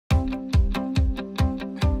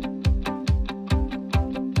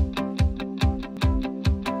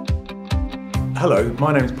Hello,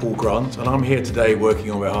 my name is Paul Grant and I'm here today working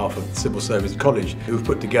on behalf of the Civil Service College, who've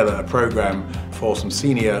put together a programme for some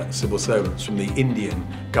senior civil servants from the Indian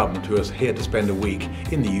government who are here to spend a week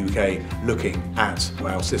in the UK looking at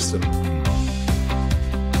our system.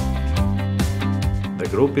 The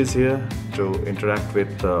group is here to interact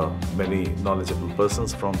with many knowledgeable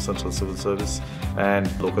persons from Central Civil Service and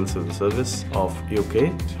local civil service of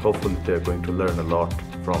UK. Hopefully they are going to learn a lot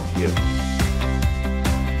from here.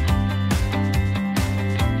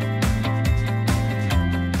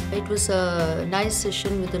 It was a nice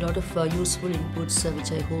session with a lot of useful inputs which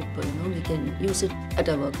I hope we can use it at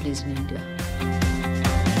our workplace in India.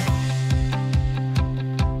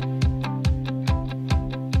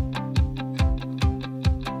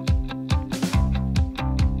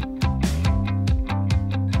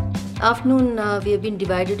 Afternoon we have been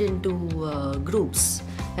divided into groups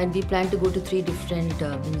and we plan to go to 3 different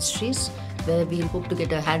ministries where we hope to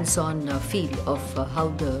get a hands-on feel of how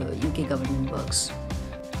the UK government works.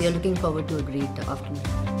 We are looking forward to a great afternoon.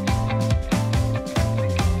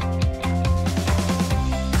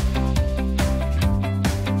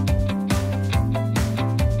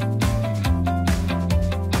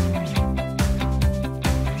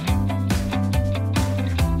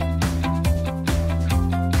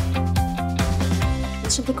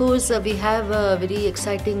 So because we have a very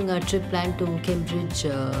exciting trip planned to Cambridge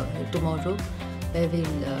tomorrow, where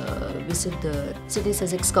we'll visit the Sydney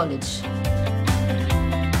Sussex College.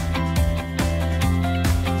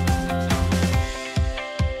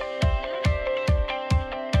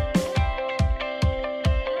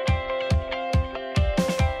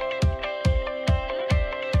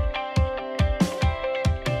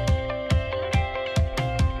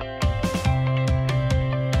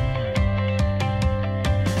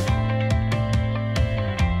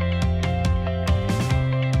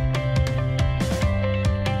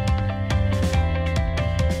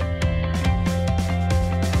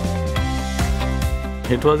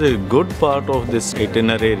 It was a good part of this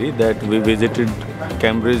itinerary that we visited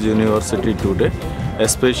Cambridge University today,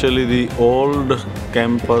 especially the old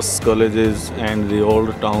campus colleges and the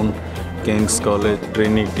old town King's College,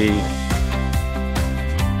 Trinity.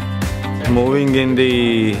 Moving in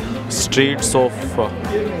the streets of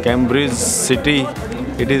Cambridge city,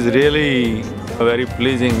 it is really very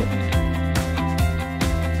pleasing.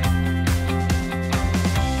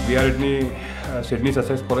 We are in the Sydney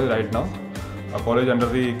Sussex College right now, a college under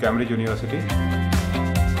the Cambridge University.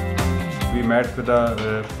 We met with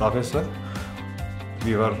the professor.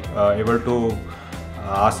 We were able to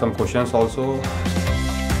ask some questions also.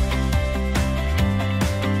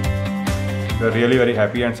 We were really very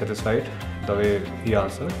happy and satisfied the way he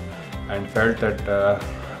answered and felt that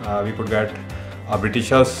we could get a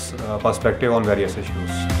Britisher's perspective on various issues.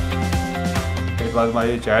 It was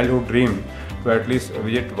my childhood dream to at least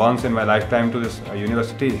visit once in my lifetime to this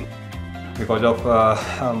university. Because of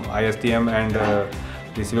ISTM and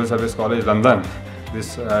the Civil Service College London,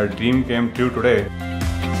 this dream came true today.